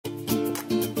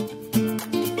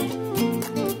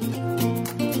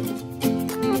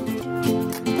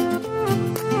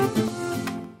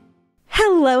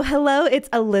Hello, hello. It's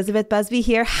Elizabeth Busby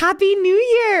here. Happy New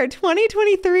Year,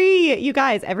 2023. You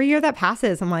guys, every year that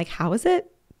passes, I'm like, how is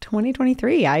it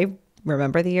 2023? I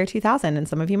remember the year 2000 and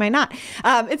some of you might not.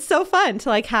 It's so fun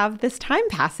to have this time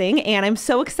passing. And I'm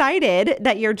so excited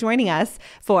that you're joining us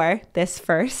for this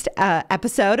first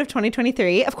episode of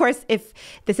 2023. Of course, if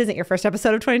this isn't your first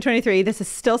episode of 2023, this is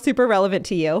still super relevant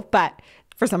to you, but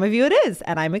for some of you it is,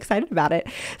 and I'm excited about it.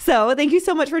 So thank you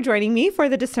so much for joining me for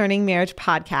the Discerning Marriage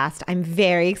podcast. I'm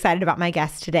very excited about my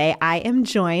guest today. I am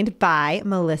joined by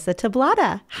Melissa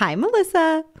Tablada. Hi,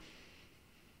 Melissa.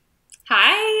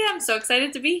 Hi, I'm so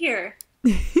excited to be here.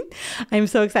 I'm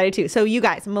so excited too. So you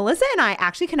guys, Melissa and I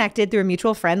actually connected through a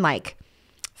mutual friend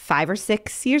 5 or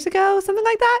 6 years ago, something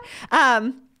like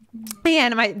that.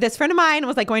 And this friend of mine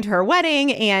was going to her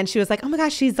wedding, and she was like, oh my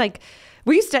gosh, she's like,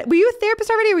 were you a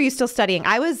therapist already, or were you still studying?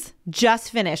 I was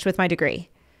just finished with my degree.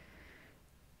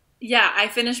 Yeah, I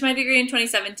finished my degree in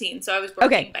 2017, so I was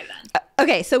working by then.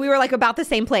 Okay, so we were about the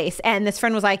same place, and this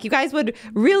friend was like, you guys would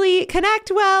really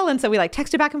connect well, and so we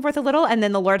texted back and forth a little, and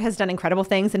then the Lord has done incredible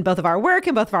things in both of our work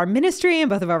and both of our ministry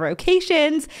and both of our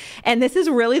vocations, and this is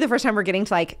really the first time we're getting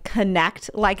to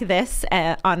connect like this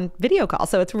on video call,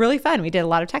 so it's really fun. We did a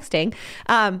lot of texting,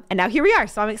 and now here we are,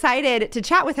 so I'm excited to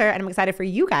chat with her, and I'm excited for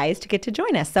you guys to get to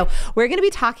join us. So we're going to be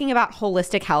talking about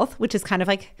holistic health, which is kind of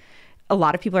a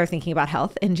lot of people are thinking about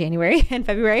health in January and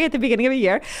February at the beginning of a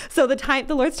year. So the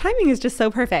Lord's timing is just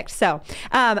so perfect. So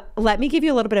let me give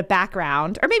you a little bit of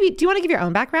background, or maybe do you want to give your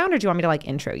own background, or do you want me to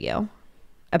intro you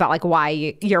about why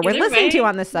you're worth listening to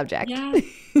on this subject? Yeah.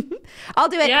 I'll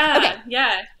do it. Yeah. Okay.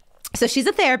 Yeah. So she's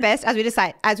a therapist, as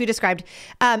we described,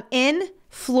 in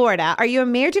Florida. Are you a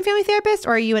marriage and family therapist,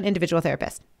 or are you an individual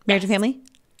therapist? Marriage and family?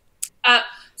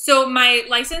 So my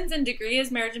license and degree is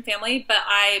marriage and family, but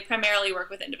I primarily work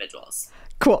with individuals.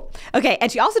 Cool. Okay.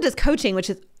 And she also does coaching,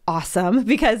 which is awesome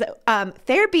because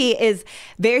therapy is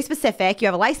very specific. You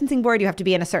have a licensing board, you have to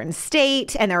be in a certain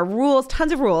state, and there are rules,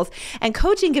 tons of rules. And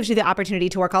coaching gives you the opportunity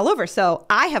to work all over. So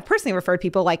I have personally referred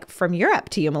people from Europe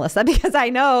to you, Melissa, because I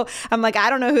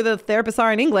don't know who the therapists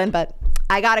are in England, but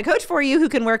I got a coach for you who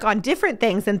can work on different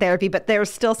things in therapy, but there's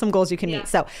still some goals you can meet.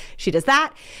 So she does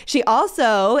that. She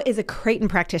also is a Creighton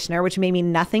practitioner, which may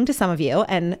mean nothing to some of you,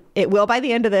 and it will by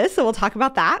the end of this. So we'll talk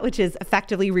about that, which is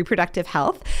effectively reproductive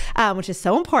health, which is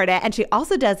so important. And she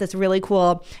also does this really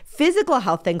cool physical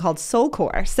health thing called Soul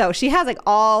Core. So she has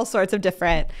all sorts of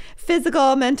different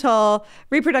physical, mental,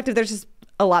 reproductive. There's just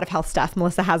a lot of health stuff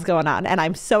Melissa has going on, and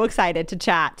I'm so excited to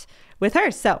chat with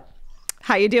her. So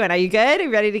how you doing? Are you good? Are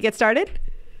you ready to get started?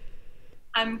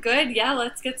 I'm good. Yeah,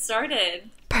 let's get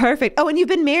started. Perfect. Oh, and you've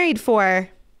been married for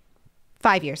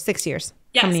 5 years, 6 years.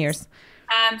 Yes. How many years?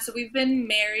 So we've been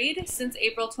married since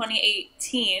April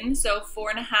 2018, so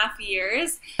 4.5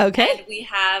 years. Okay. And we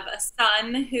have a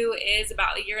son who is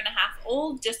about 1.5 years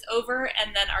old, just over,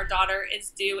 and then our daughter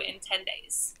is due in 10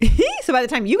 days. So by the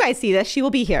time you guys see this, she will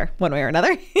be here one way or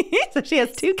another. So she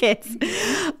has 2 kids.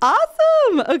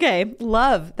 Awesome. Okay.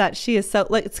 Love that she is so,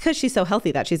 it's because she's so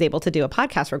healthy that she's able to do a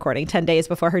podcast recording 10 days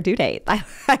before her due date. I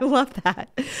love that.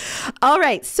 All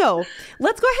right. So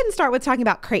let's go ahead and start with talking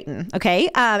about Creighton. Okay.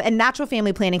 And natural family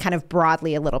planning kind of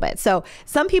broadly a little bit. So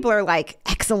some people are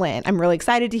excellent. I'm really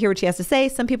excited to hear what she has to say.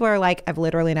 Some people are I've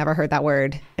literally never heard that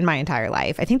word in my entire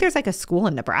life. I think there's a school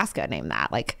in Nebraska named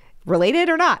that, related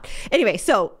or not. Anyway,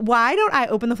 so why don't I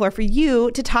open the floor for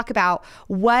you to talk about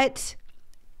what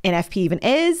NFP even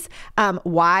is,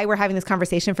 why we're having this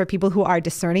conversation for people who are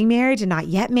discerning marriage and not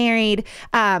yet married,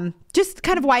 just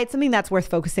kind of why it's something that's worth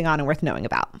focusing on and worth knowing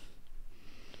about.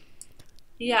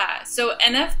 Yeah, so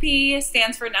NFP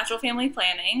stands for Natural Family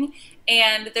Planning,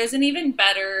 and there's an even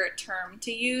better term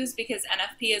to use because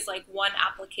NFP is one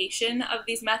application of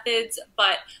these methods,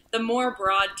 but the more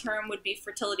broad term would be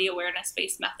fertility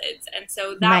awareness-based methods. And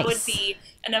so that would be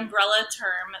an umbrella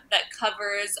term that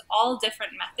covers all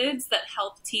different methods that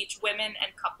help teach women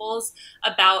and couples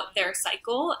about their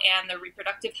cycle and their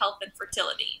reproductive health and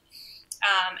fertility.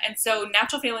 And so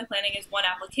natural family planning is one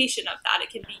application of that.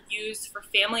 It can be used for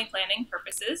family planning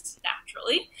purposes,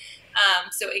 naturally.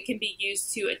 So it can be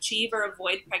used to achieve or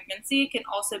avoid pregnancy. It can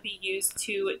also be used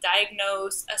to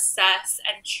diagnose, assess,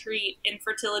 and treat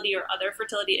infertility or other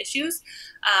fertility issues.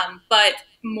 But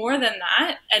more than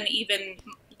that, and even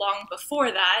long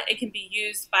before that, it can be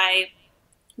used by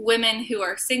women who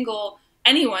are single,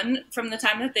 anyone from the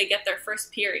time that they get their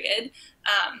first period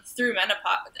through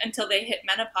menopause until they hit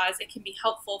menopause, it can be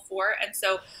helpful for. And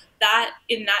so that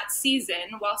in that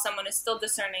season, while someone is still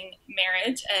discerning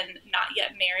marriage and not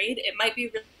yet married, it might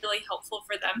be really helpful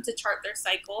for them to chart their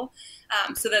cycle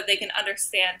so that they can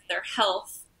understand their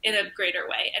health in a greater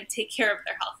way and take care of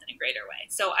their health in a greater way.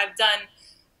 So I've done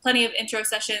plenty of intro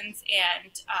sessions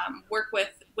and work with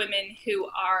women who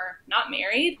are not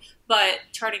married, but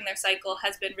charting their cycle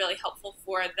has been really helpful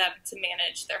for them to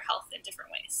manage their health in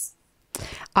different ways.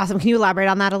 Awesome. Can you elaborate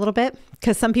on that a little bit?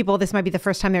 Because some people, this might be the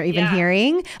first time they're even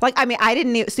hearing. Like, I mean, I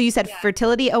didn't know. So you said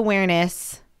fertility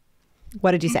awareness.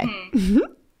 What did you say?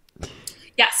 Mm-hmm.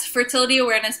 Yes, fertility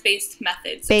awareness-based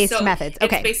methods. Methods.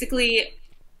 Okay. It's basically,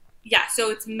 so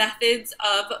it's methods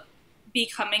of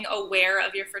becoming aware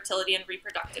of your fertility and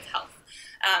reproductive health.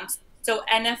 So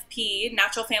NFP,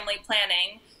 natural family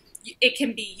planning, it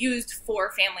can be used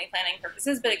for family planning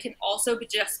purposes, but it can also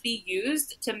just be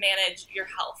used to manage your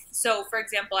health. So, for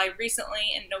example, I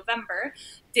recently in November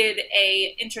did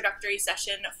a introductory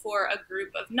session for a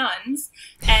group of nuns,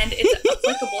 and it's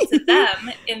applicable to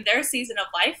them in their season of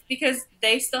life because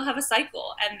they still have a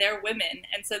cycle and they're women,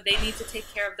 and so they need to take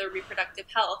care of their reproductive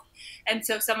health. And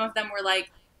so some of them were like,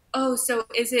 oh, so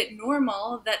is it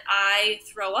normal that I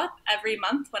throw up every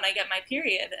month when I get my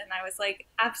period? And I was like,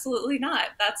 absolutely not.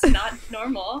 That's not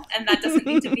normal, and that doesn't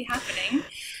need to be happening.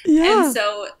 Yeah. And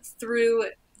so through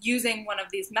using one of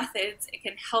these methods, it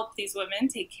can help these women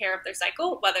take care of their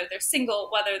cycle, whether they're single,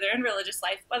 whether they're in religious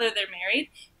life, whether they're married,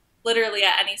 literally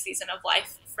at any season of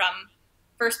life from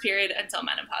first period until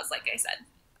menopause, like I said.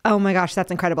 Oh my gosh,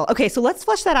 that's incredible. Okay, so let's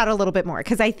flesh that out a little bit more,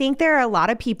 because I think there are a lot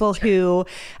of people who...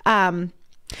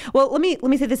 well, let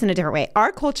me say this in a different way.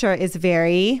 Our culture is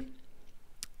very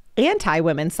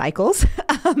anti-women's cycles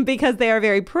because they are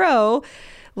very pro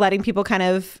letting people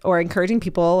or encouraging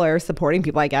people or supporting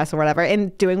people, I guess, or whatever,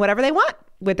 and doing whatever they want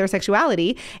with their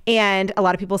sexuality. And a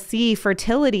lot of people see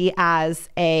fertility as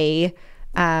a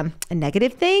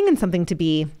negative thing and something to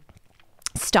be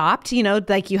stopped. You know,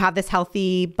 like you have this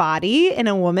healthy body in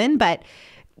a woman, but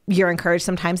you're encouraged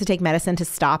sometimes to take medicine to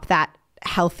stop that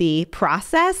healthy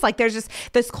process. Like there's just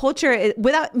this culture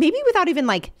without even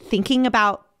like thinking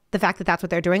about the fact that that's what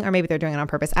they're doing, or maybe they're doing it on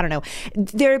purpose. I don't know.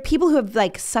 There are people who have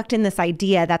like sucked in this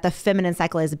idea that the feminine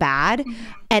cycle is bad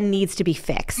and needs to be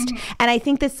fixed. And I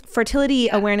think this fertility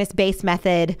awareness-based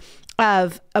method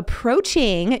of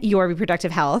approaching your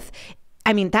reproductive health,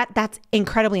 I mean, that's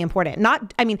incredibly important.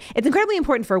 It's incredibly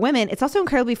important for women. It's also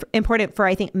incredibly important for,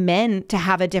 I think, men to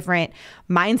have a different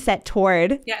mindset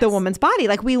toward the woman's body.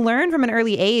 Like we learn from an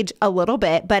early age a little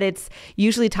bit, but it's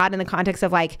usually taught in the context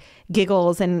of like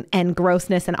giggles and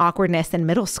grossness and awkwardness in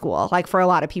middle school, like for a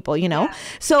lot of people, you know? Yeah.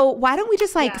 So why don't we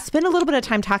just spend a little bit of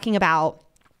time talking about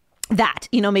that?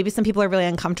 You know, maybe some people are really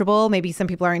uncomfortable. Maybe some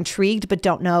people are intrigued, but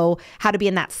don't know how to be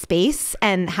in that space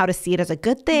and how to see it as a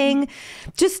good thing.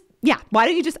 Why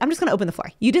don't you I'm just going to open the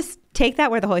floor. You just take that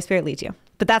where the Holy Spirit leads you.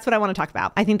 But that's what I want to talk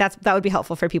about. I think that would be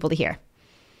helpful for people to hear.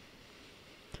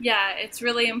 Yeah, it's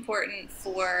really important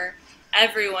for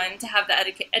everyone to have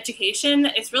the education.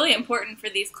 It's really important for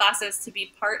these classes to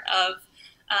be part of,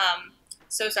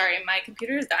 so sorry, my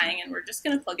computer is dying and we're just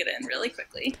going to plug it in really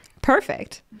quickly.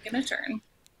 Perfect. I'm going to turn.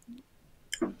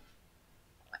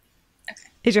 Okay.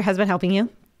 Is your husband helping you?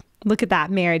 Look at that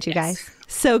marriage, you guys.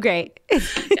 So great.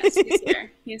 Yes, he's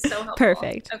here. He's so helpful.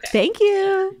 Perfect. Okay. Thank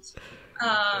you.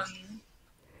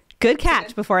 Good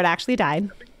catch before it actually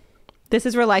died. This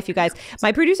is real life, you guys.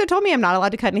 My producer told me I'm not allowed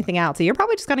to cut anything out, so you're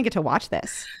probably just going to get to watch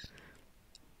this.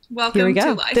 Welcome Here we go.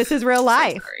 to life. This is real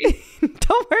life. So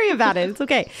don't worry about it. It's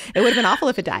okay. It would have been awful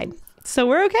if it died. So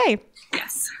we're okay.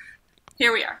 Yes.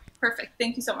 Here we are. Perfect.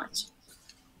 Thank you so much.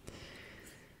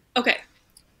 Okay.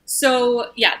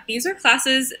 So these are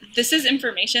classes. This is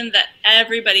information that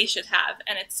everybody should have.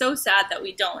 And it's so sad that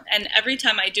we don't. And every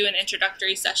time I do an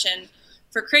introductory session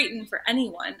for Creighton, for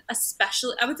anyone,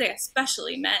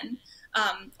 especially men,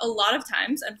 a lot of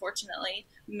times, unfortunately,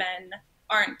 men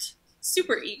aren't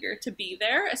super eager to be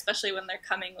there, especially when they're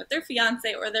coming with their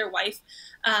fiance or their wife.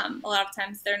 A lot of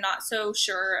times they're not so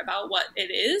sure about what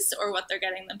it is or what they're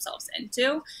getting themselves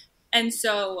into. And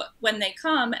so when they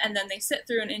come and then they sit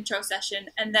through an intro session,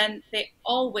 and then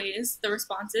the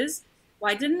response is,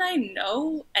 why didn't I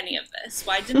know any of this?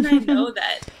 Why didn't I know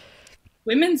that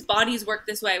women's bodies work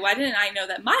this way? Why didn't I know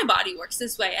that my body works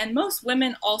this way? And most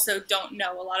women also don't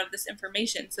know a lot of this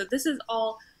information. So this is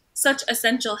all such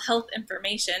essential health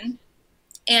information.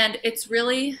 And it's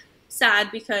really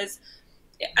sad because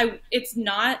I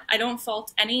don't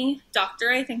fault any doctor.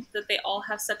 I think that they all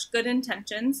have such good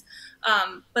intentions,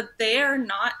 but they are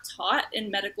not taught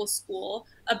in medical school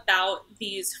about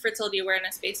these fertility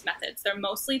awareness-based methods. They're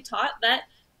mostly taught that,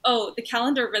 the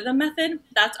calendar rhythm method,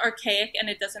 that's archaic and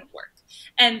it doesn't work.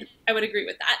 And I would agree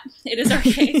with that. It is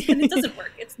archaic and it doesn't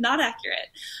work. It's not accurate.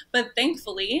 But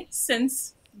thankfully,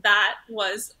 since that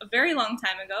was a very long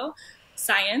time ago,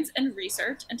 Science and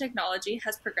research and technology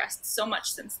has progressed so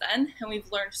much since then, and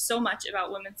we've learned so much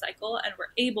about women's cycle, and we're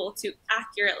able to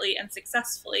accurately and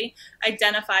successfully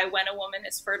identify when a woman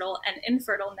is fertile and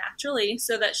infertile naturally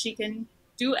so that she can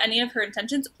do any of her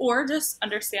intentions or just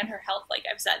understand her health, like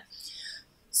I've said.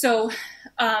 So,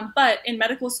 but in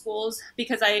medical schools,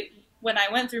 because when I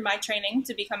went through my training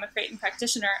to become a Creighton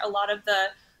practitioner, a lot of the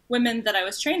women that I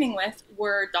was training with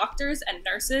were doctors and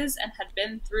nurses and had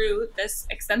been through this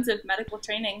extensive medical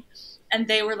training. And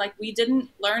they were like, we didn't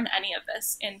learn any of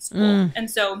this in school.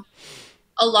 And so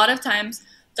a lot of times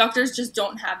doctors just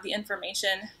don't have the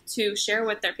information to share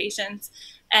with their patients.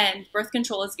 And birth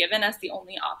control is given as the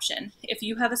only option. If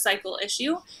you have a cycle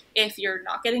issue, if you're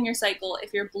not getting your cycle,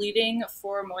 if you're bleeding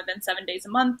for more than 7 days a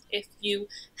month, if you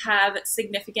have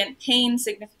significant pain,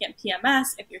 significant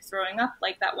PMS, if you're throwing up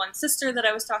like that one sister that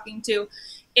I was talking to,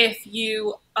 if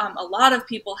you, a lot of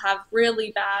people have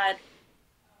really bad,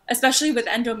 especially with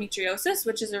endometriosis,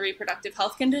 which is a reproductive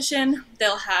health condition,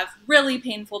 they'll have really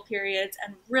painful periods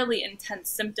and really intense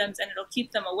symptoms, and it'll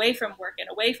keep them away from work and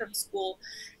away from school.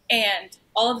 And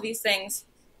all of these things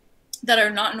that are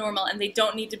not normal, and they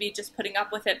don't need to be just putting up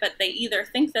with it, but they either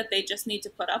think that they just need to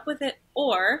put up with it,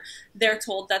 or they're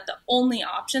told that the only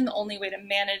option, the only way to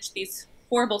manage these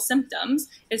horrible symptoms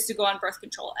is to go on birth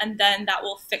control, and then that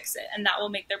will fix it, and that will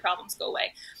make their problems go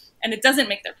away. And it doesn't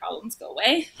make their problems go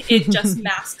away. It just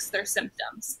masks their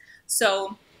symptoms.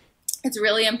 So it's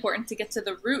really important to get to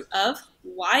the root of,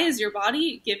 why is your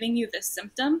body giving you this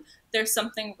symptom? There's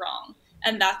something wrong.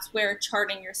 And that's where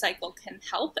charting your cycle can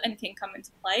help and can come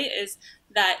into play, is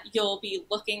that you'll be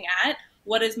looking at,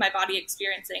 what is my body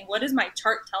experiencing? What is my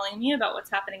chart telling me about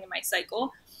what's happening in my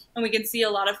cycle? And we can see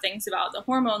a lot of things about the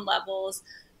hormone levels,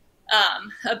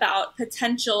 about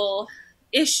potential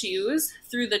issues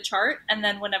through the chart. And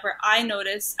then whenever I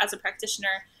notice as a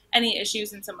practitioner any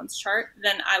issues in someone's chart,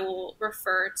 then I will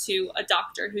refer to a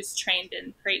doctor who's trained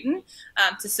in Creighton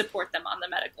to support them on the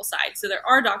medical side. So there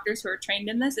are doctors who are trained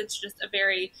in this. It's just a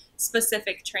very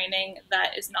specific training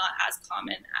that is not as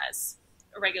common as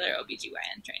a regular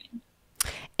OBGYN training.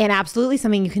 And absolutely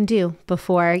something you can do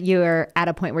before you're at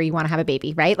a point where you want to have a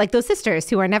baby, right? Like those sisters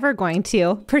who are never going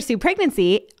to pursue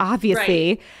pregnancy, obviously,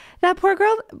 right. That poor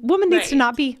woman needs to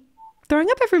not be throwing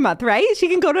up every month, right? She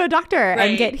can go to a doctor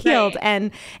and get healed.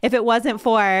 And if it wasn't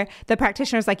for the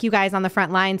practitioners like you guys on the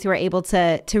front lines who are able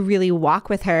to really walk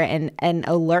with her and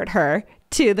alert her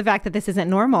to the fact that this isn't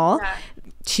normal,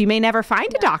 she may never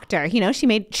find a doctor. You know,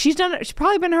 she's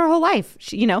probably been her whole life,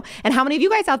 and how many of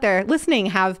you guys out there listening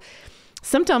have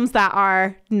symptoms that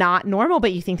are not normal,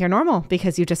 but you think they're normal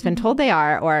because you've just been told they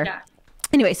are, or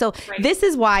anyway, so this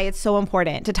is why it's so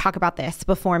important to talk about this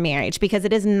before marriage, because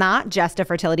it is not just a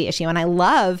fertility issue. And I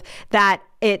love that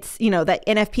it's, that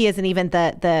NFP isn't even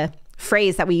the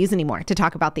phrase that we use anymore to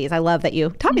talk about these. I love that you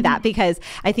taught me that, because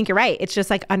I think you're right. It's just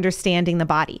like understanding the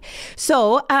body.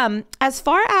 So as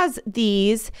far as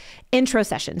these intro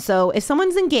sessions, so if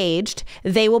someone's engaged,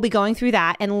 they will be going through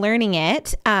that and learning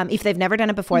it. If they've never done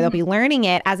it before, they'll be learning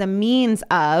it as a means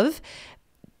of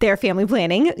their family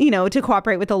planning, to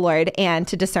cooperate with the Lord and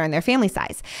to discern their family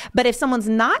size. But if someone's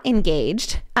not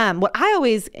engaged, what I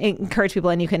always encourage people,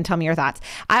 and you can tell me your thoughts,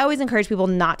 I always encourage people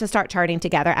not to start charting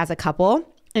together as a couple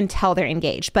until they're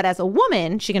engaged. But as a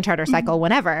woman, she can chart her cycle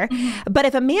whenever. But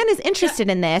if a man is interested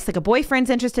in this, like a boyfriend's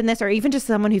interested in this, or even just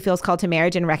someone who feels called to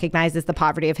marriage and recognizes the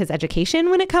poverty of his education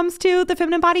when it comes to the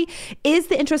feminine body, is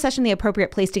the intro session the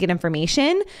appropriate place to get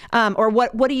information? Or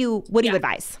what do you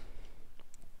advise?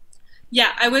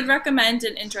 Yeah, I would recommend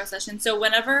an intro session. So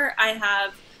whenever I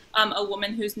have a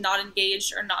woman who's not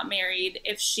engaged or not married,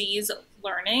 if she's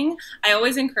learning, I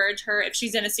always encourage her, if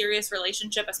she's in a serious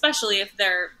relationship, especially if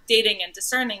they're dating and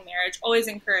discerning marriage, always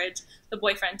encourage the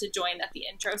boyfriend to join at the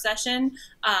intro session.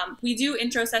 We do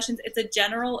intro sessions. It's a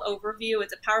general overview.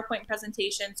 It's a PowerPoint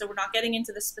presentation. So we're not getting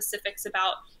into the specifics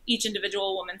about each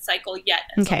individual woman's cycle yet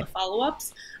until the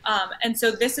follow-ups. And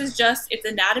so this is just, it's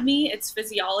anatomy, it's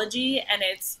physiology, and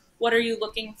it's what are you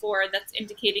looking for that's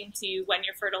indicating to you when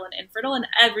you're fertile and infertile, and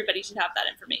everybody should have that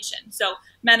information. So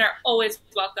men are always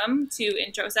welcome to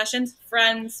intro sessions,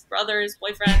 friends, brothers,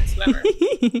 boyfriends,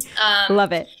 whoever.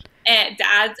 Love it. And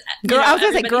dads. I was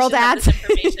going to say girl dads.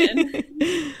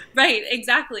 Right,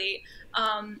 exactly.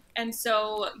 And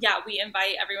so, we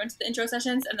invite everyone to the intro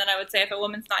sessions. And then I would say if a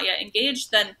woman's not yet engaged,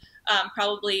 then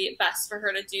probably best for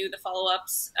her to do the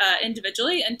follow-ups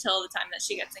individually until the time that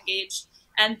she gets engaged.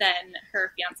 And then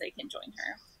her fiance can join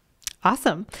her.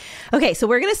 Awesome. Okay, so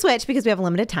we're going to switch because we have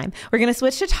limited time. We're going to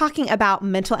switch to talking about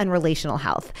mental and relational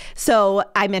health. So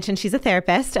I mentioned she's a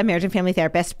therapist, a marriage and family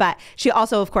therapist, but she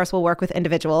also, of course, will work with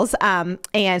individuals.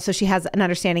 And so she has an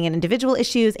understanding in individual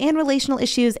issues and relational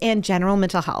issues and general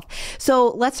mental health. So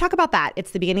let's talk about that. It's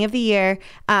the beginning of the year.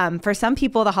 For some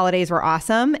people, the holidays were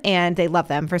awesome and they love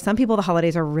them. For some people, the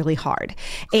holidays are really hard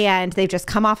and they've just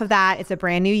come off of that. It's a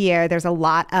brand new year. There's a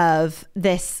lot of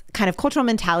this kind of cultural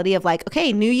mentality of like,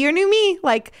 okay, new year, new me,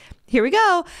 like, here we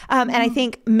go. And I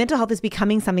think mental health is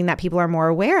becoming something that people are more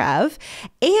aware of.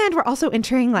 And we're also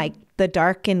entering like the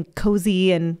dark and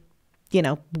cozy and,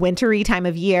 wintry time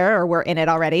of year, or we're in it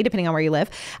already, depending on where you live.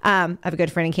 I have a good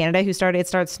friend in Canada who it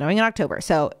starts snowing in October.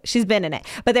 So she's been in it.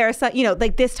 But there are some,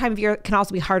 like this time of year can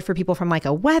also be hard for people from like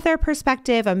a weather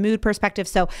perspective, a mood perspective.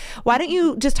 So why don't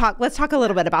you let's talk a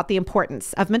little bit about the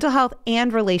importance of mental health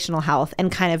and relational health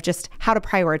and kind of just how to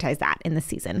prioritize that in this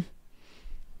season.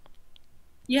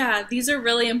 Yeah, these are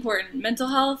really important. Mental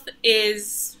health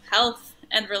is health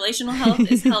and relational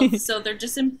health is health. So they're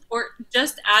just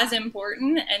as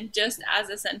important and just as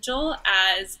essential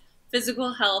as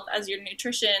physical health, as your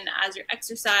nutrition, as your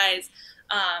exercise.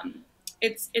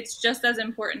 It's just as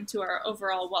important to our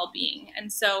overall well-being.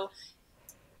 And so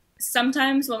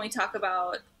sometimes when we talk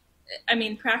about,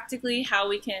 practically how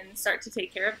we can start to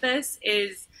take care of this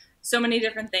is so many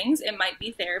different things. It might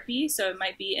be therapy. So it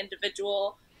might be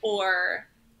individual or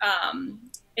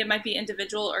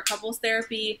couples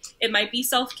therapy. It might be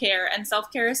self-care, and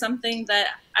self-care is something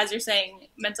that, as you're saying,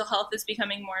 mental health is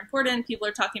becoming more important. People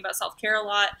are talking about self-care a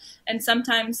lot, and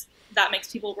sometimes that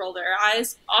makes people roll their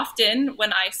eyes. Often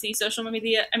when I see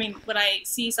when I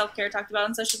see self-care talked about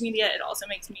on social media, it also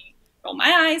makes me roll my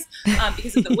eyes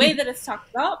because of the way that it's talked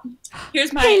about.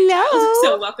 Here's my child,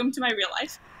 so welcome to my real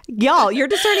life. Y'all, you're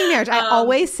discerning marriage. I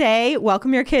always say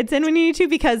welcome your kids in when you need to,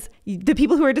 because the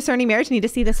people who are discerning marriage need to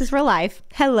see this is real life.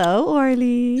 Hello,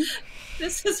 Orly.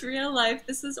 This is real life.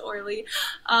 This is Orly.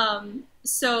 Now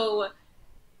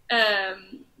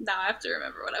I have to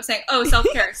remember what I was saying. Oh,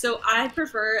 self-care. So I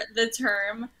prefer the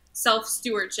term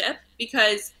self-stewardship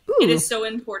because it is so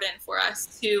important for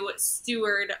us to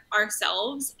steward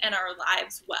ourselves and our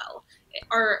lives well.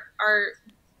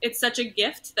 It's such a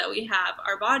gift that we have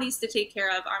our bodies to take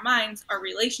care of, our minds, our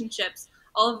relationships.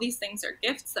 All of these things are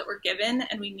gifts that we're given,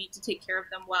 and we need to take care of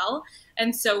them well.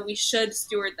 And so we should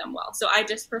steward them well. So I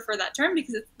just prefer that term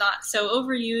because it's not so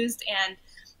overused and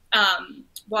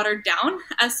watered down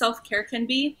as self-care can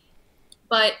be.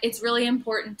 But it's really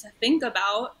important to think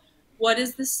about what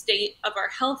is the state of our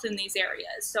health in these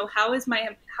areas. So how is my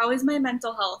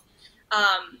mental health?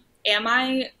 Am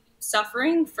I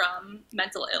suffering from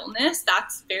mental illness?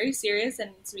 That's very serious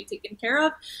and needs to be taken care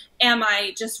of. Am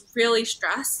I just really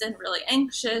stressed and really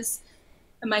anxious?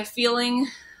 Am I feeling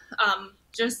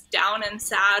just down and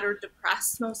sad or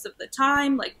depressed most of the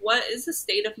time? Like, what is the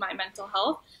state of my mental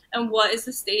health? And what is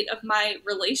the state of my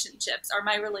relationships? Are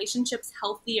my relationships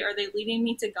healthy? Are they leading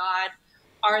me to God?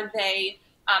 Are they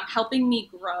helping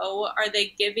me grow? Are they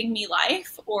giving me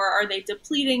life, or are they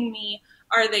depleting me?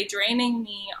 Are they draining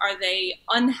me? Are they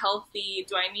unhealthy?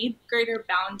 Do I need greater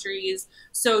boundaries?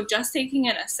 So just taking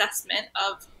an assessment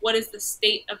of what is the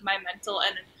state of my mental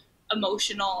and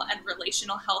emotional and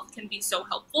relational health can be so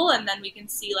helpful. And then we can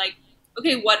see like,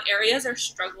 okay, what areas are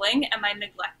struggling? Am I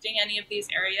neglecting any of these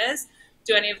areas?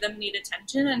 Do any of them need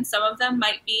attention? And some of them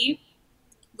might be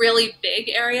really big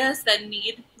areas that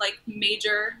need like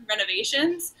major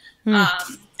renovations.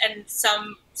 And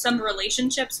some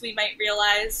relationships we might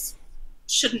realize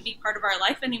shouldn't be part of our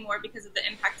life anymore because of the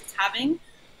impact it's having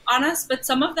on us. But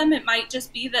some of them, it might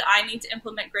just be that I need to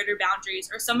implement greater boundaries,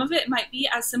 or some of it might be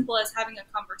as simple as having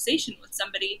a conversation with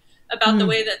somebody about the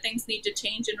way that things need to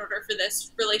change in order for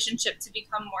this relationship to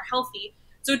become more healthy.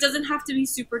 So it doesn't have to be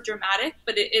super dramatic,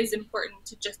 but it is important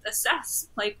to just assess,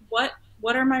 like, what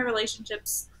are my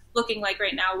relationships looking like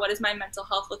right now? What is my mental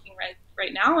health looking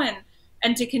right now?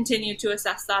 And to continue to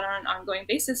assess that on an ongoing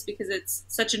basis, because it's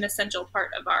such an essential part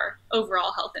of our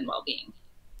overall health and well-being.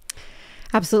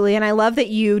 Absolutely. And I love that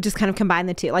you just kind of combine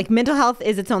the two. Like, mental health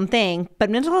is its own thing,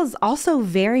 but mental health is also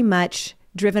very much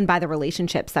driven by the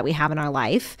relationships that we have in our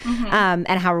life, and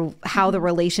how the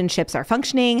relationships are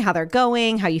functioning, how they're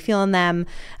going, how you feel in them,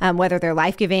 whether they're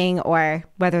life-giving or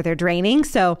whether they're draining.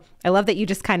 So I love that you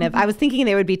just kind of, I was thinking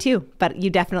they would be too, but you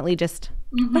definitely just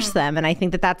push them. And I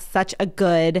think that that's such a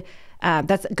good,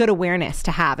 that's good awareness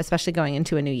to have, especially going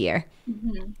into a new year.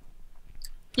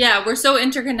 Yeah, we're so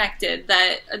interconnected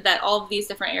that all of these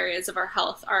different areas of our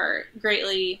health are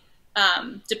greatly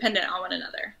dependent on one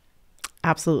another.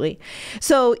 Absolutely.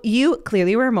 So you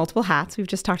clearly wear multiple hats. We've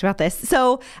just talked about this.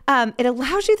 So it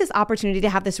allows you this opportunity to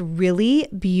have this really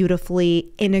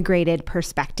beautifully integrated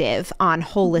perspective on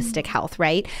holistic health,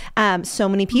 right? So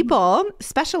many people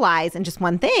specialize in just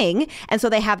one thing. And so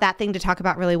they have that thing to talk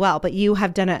about really well. But you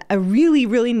have done a really,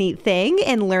 really neat thing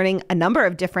in learning a number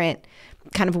of different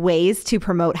kind of ways to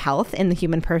promote health in the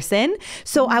human person.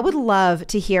 So I would love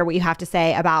to hear what you have to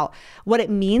say about what it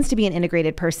means to be an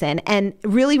integrated person, and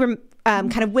really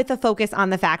kind of with a focus on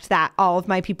the fact that all of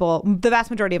my people, the vast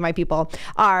majority of my people,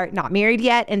 are not married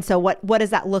yet. And so what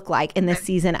does that look like in this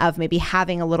season of maybe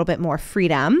having a little bit more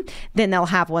freedom than they'll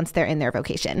have once they're in their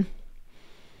vocation?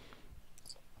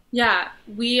 Yeah,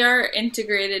 we are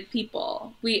integrated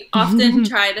people. We often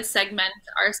try to segment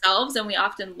ourselves, and we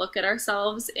often look at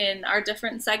ourselves in our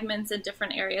different segments and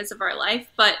different areas of our life,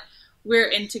 but we're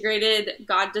integrated.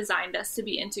 God designed us to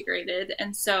be integrated.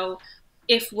 And so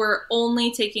if we're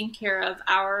only taking care of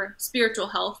our spiritual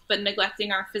health but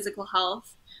neglecting our physical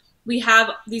health, we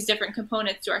have these different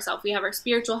components to ourselves. We have our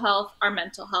spiritual health, our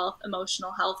mental health,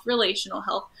 emotional health, relational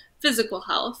health, physical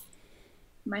health.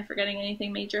 Am I forgetting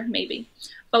anything major? Maybe.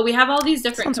 But we have all these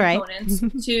different components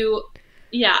to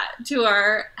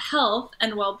our health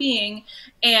and well-being.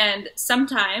 And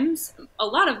sometimes, a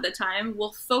lot of the time,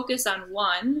 we'll focus on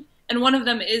one, and one of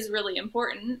them is really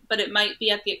important, but it might be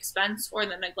at the expense or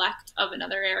the neglect of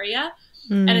another area.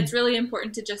 And it's really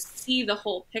important to just see the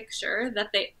whole picture, that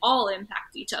they all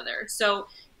impact each other. So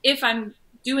if I'm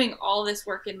doing all this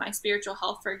work in my spiritual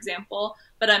health, for example,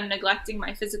 but I'm neglecting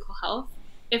my physical health,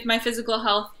 if my physical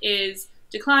health is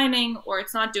declining or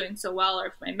it's not doing so well, or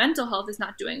if my mental health is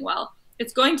not doing well,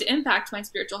 it's going to impact my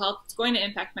spiritual health. It's going to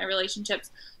impact my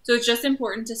relationships. So it's just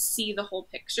important to see the whole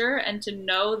picture and to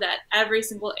know that every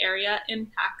single area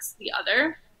impacts the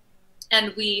other,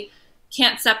 and we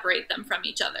can't separate them from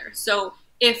each other. So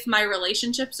if my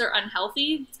relationships are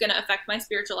unhealthy, it's going to affect my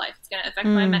spiritual life. It's going to affect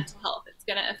my mental health. It's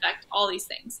going to affect all these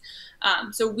things.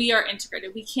 So we are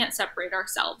integrated. We can't separate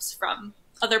ourselves from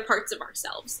other parts of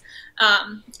ourselves.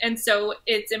 And so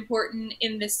it's important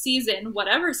in this season,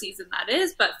 whatever season that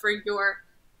is, but for your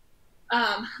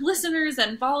listeners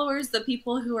and followers, the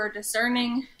people who are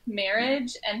discerning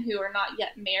marriage and who are not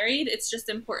yet married, it's just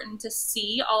important to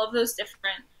see all of those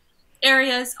different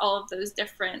areas, all of those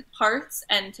different parts,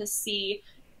 and to see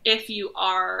if you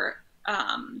are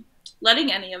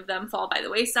letting any of them fall by the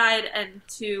wayside. And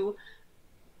to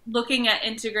looking at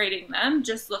integrating them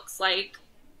just looks like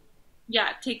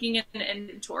taking an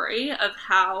inventory of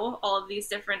how all of these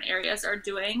different areas are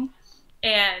doing.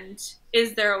 And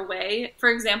is there a way, for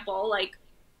example, like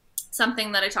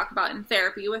something that I talk about in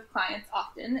therapy with clients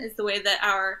often is the way that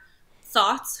our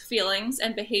thoughts, feelings,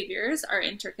 and behaviors are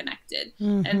interconnected.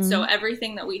 And so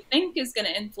everything that we think is going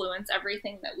to influence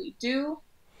everything that we do,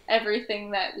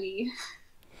 everything that we,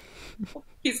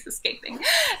 he's escaping,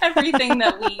 everything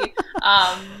that we,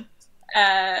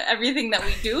 everything that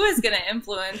we do is going to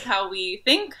influence how we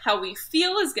think, how we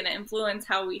feel is going to influence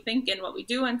how we think and what we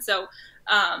do. And so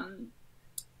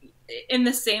in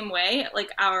the same way, like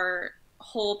our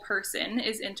whole person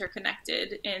is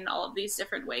interconnected in all of these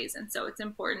different ways. And so it's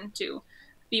important to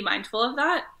be mindful of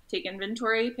that, take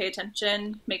inventory, pay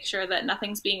attention, make sure that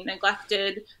nothing's being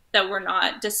neglected, that we're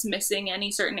not dismissing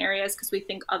any certain areas because we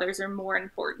think others are more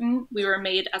important. We were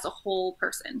made as a whole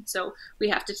person. So we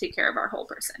have to take care of our whole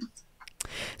person.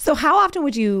 So how often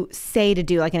would you say to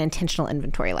do like an intentional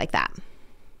inventory like that?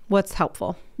 What's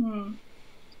helpful?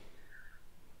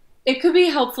 It could be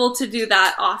helpful to do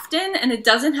that often, and it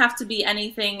doesn't have to be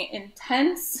anything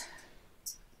intense.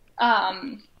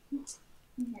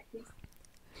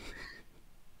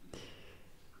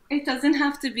 It doesn't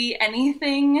have to be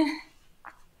anything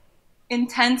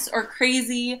intense or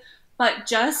crazy, but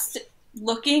just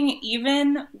looking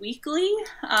even weekly,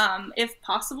 if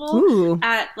possible,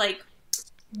 at like,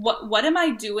 what am I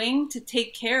doing to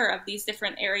take care of these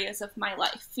different areas of my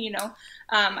life? You know,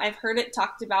 I've heard it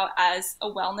talked about as a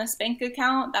wellness bank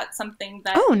account. That's something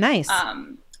that, nice.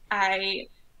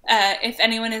 If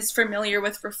anyone is familiar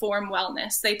with Reform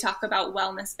Wellness, they talk about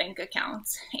wellness bank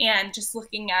accounts, and just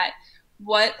looking at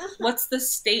what's the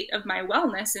state of my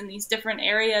wellness in these different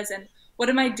areas, and what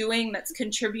am I doing that's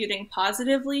contributing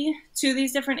positively to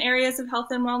these different areas of health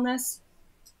and wellness?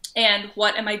 And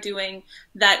what am I doing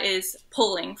that is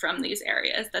pulling from these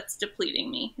areas, that's depleting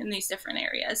me in these different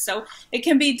areas? So it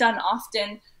can be done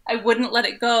often. I wouldn't let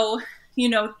it go,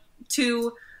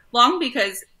 too long,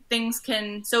 because things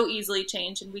can so easily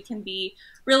change, and we can be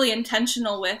really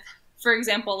intentional with, for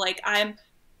example, like I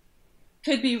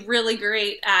could be really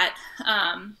great at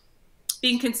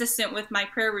being consistent with my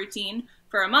prayer routine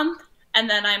for a month, and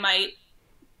then I might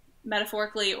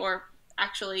metaphorically or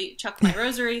actually chuck my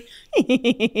rosary.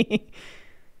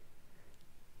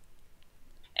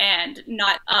 And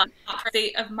not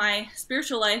state of my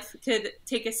spiritual life could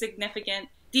take a significant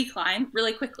decline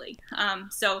really quickly.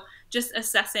 So just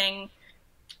assessing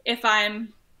if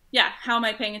I'm, how am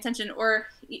I paying attention? Or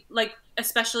like,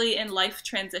 especially in life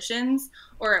transitions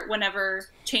or whenever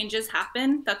changes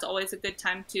happen, that's always a good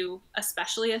time to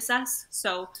especially assess.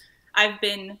 So I've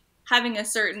been having a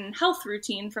certain health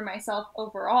routine for myself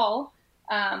overall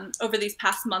over these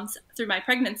past months through my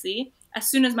pregnancy. As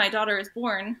soon as my daughter is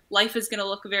born, life is going to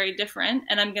look very different,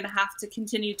 and I'm going to have to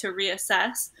continue to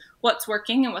reassess what's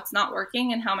working and what's not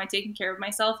working, and how am I taking care of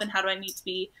myself, and how do I need to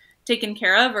be taken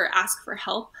care of or ask for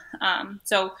help.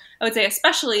 So I would say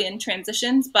especially in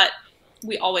transitions, but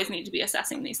we always need to be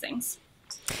assessing these things.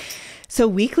 So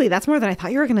weekly, that's more than I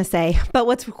thought you were going to say. But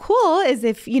what's cool is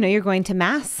if, you're going to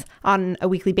mass on a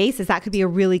weekly basis, that could be a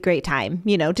really great time,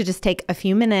 to just take a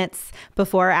few minutes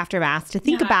before or after mass to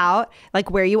think about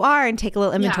like where you are and take a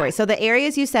little inventory. So the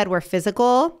areas you said were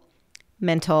physical,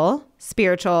 mental,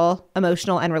 spiritual,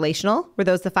 emotional, and relational. Were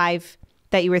those the 5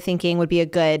 that you were thinking would be a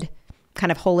good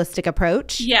kind of holistic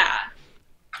approach? Yeah.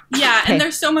 Okay. And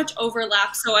there's so much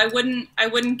overlap. So I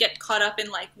wouldn't get caught up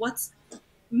in like what's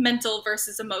mental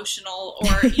versus emotional, or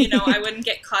I wouldn't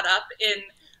get caught up in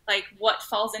like what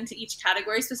falls into each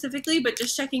category specifically, but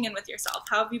just checking in with yourself.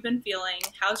 How have you been feeling?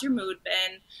 How's your mood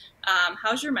been?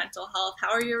 How's your mental health?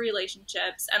 How are your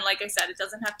relationships? And like I said, it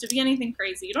doesn't have to be anything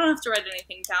crazy. You don't have to write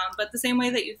anything down, but the same way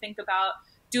that you think about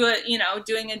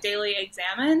doing a daily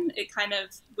examine, it kind of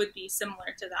would be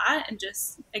similar to that, and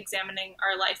just examining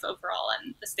our life overall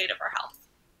and the state of our health.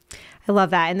 I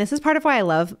love that. And this is part of why I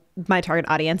love my target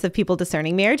audience of people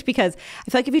discerning marriage, because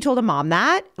I feel like if you told a mom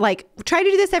that, like, try to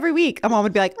do this every week, a mom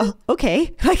would be like, oh,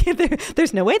 okay. Like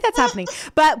there's no way that's happening.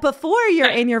 But before you're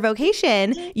in your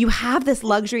vocation, you have this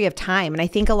luxury of time. And I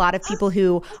think a lot of people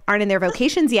who aren't in their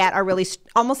vocations yet are really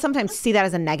almost sometimes see that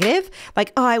as a negative.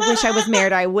 Like, oh, I wish I was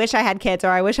married, or I wish I had kids, or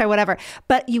I wish I whatever.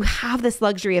 But you have this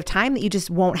luxury of time that you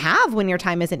just won't have when your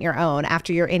time isn't your own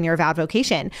after you're in your vowed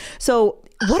vocation. So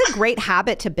what a great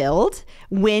habit to build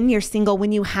when you're single,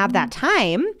 when you have that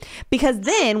time, because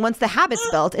then once the habit's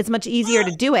built, it's much easier to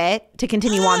do it, to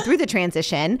continue on through the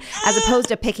transition, as opposed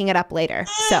to picking it up later.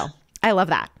 So I love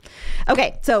that.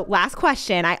 Okay. So last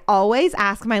question. I always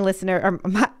ask my listeners,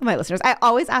 I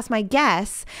always ask my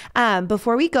guests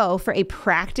before we go for a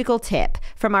practical tip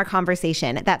from our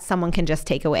conversation that someone can just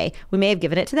take away. We may have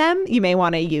given it to them. You may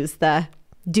want to use the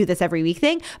do this every week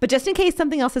thing, but just in case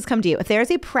something else has come to you, if there's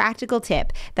a practical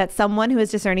tip that someone who is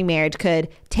discerning marriage could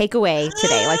take away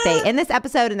today, like they in this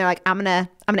episode and they're like, I'm gonna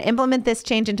implement this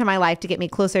change into my life to get me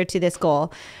closer to this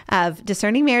goal of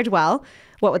discerning marriage well,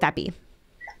 what would that be?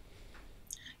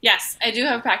 Yes, I do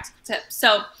have a practical tip.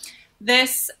 So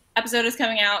this episode is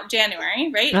coming out January,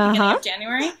 right? Beginning of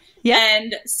January. Yeah.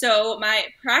 And so my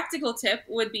practical tip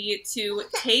would be to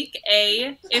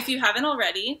if you haven't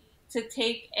already, to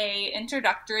take a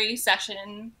introductory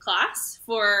session class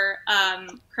for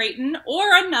Creighton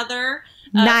or another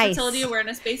fertility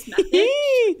awareness-based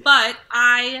method. But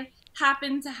I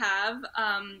happen to have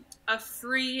a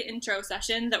free intro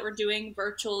session that we're doing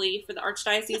virtually for the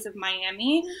Archdiocese of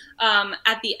Miami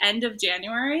at the end of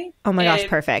January. Oh my gosh,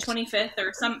 perfect. 25th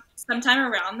or sometime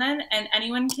around then, and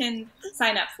anyone can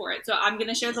sign up for it. So I'm going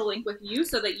to share the link with you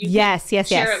so that you can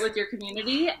share it with your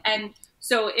community. And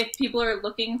so if people are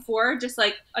looking for just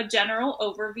like a general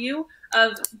overview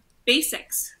of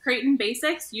basics, Creighton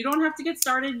basics, you don't have to get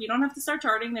started. You don't have to start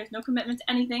charting. There's no commitment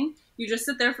to anything. You just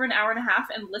sit there for an hour and a half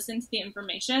and listen to the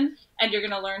information, and you're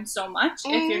going to learn so much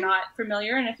if you're not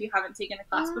familiar and if you haven't taken a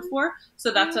class before.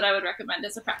 So that's what I would recommend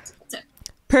as a practical tip.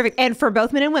 Perfect. And for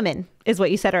both men and women is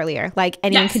what you said earlier. Like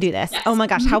anyone can do this. Yes. Oh my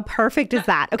gosh, how perfect is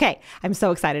that? Okay. I'm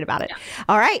so excited about it. Yeah.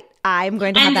 All right. I'm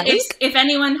going to have that link. If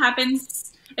anyone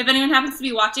happens to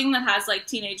be watching that has like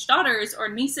teenage daughters or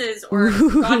nieces or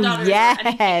goddaughters or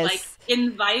anything,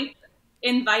 like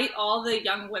invite all the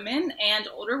young women and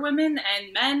older women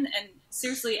and men, and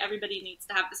seriously, everybody needs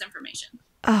to have this information.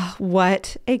 Oh,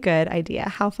 what a good idea.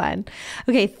 How fun.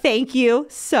 Okay. Thank you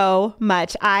so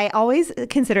much. I always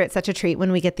consider it such a treat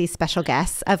when we get these special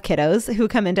guests of kiddos who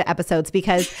come into episodes,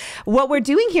 because what we're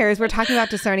doing here is we're talking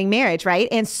about discerning marriage, right?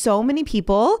 And so many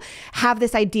people have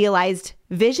this idealized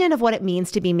vision of what it means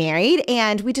to be married.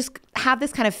 And we just have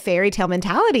this kind of fairy tale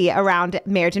mentality around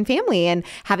marriage and family and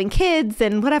having kids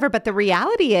and whatever. But the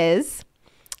reality is,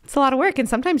 it's a lot of work. And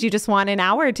sometimes you just want an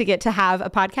hour to get to have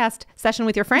a podcast session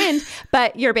with your friend,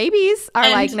 but your babies are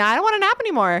like, nah, I don't want to nap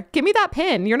anymore. Give me that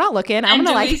pin. You're not looking. I'm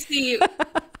going to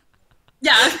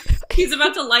Yeah, he's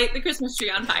about to light the Christmas tree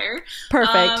on fire.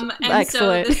 Perfect. And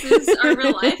Excellent. so this is our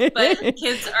real life, but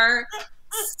kids are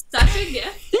such a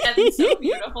gift and so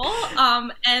beautiful.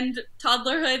 And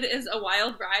toddlerhood is a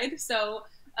wild ride. So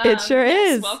it sure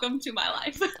is. Welcome to my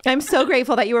life. I'm so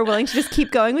grateful that you were willing to just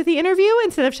keep going with the interview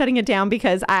instead of shutting it down,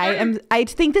 because I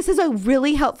think this is a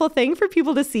really helpful thing for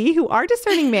people to see who are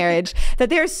discerning marriage, that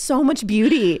there's so much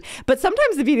beauty, but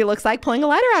sometimes the beauty looks like pulling a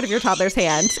lighter out of your toddler's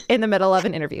hand in the middle of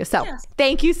an interview. So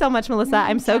Thank you so much, Melissa.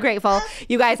 I'm so grateful.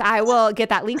 You guys, I will get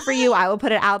that link for you. I will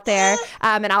put it out there,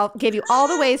 and I'll give you all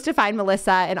the ways to find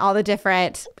Melissa and all the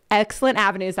different excellent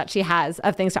avenues that she has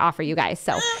of things to offer you guys.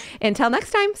 So until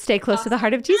next time, stay close to the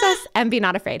heart of Jesus and be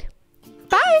not afraid.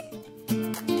 Bye.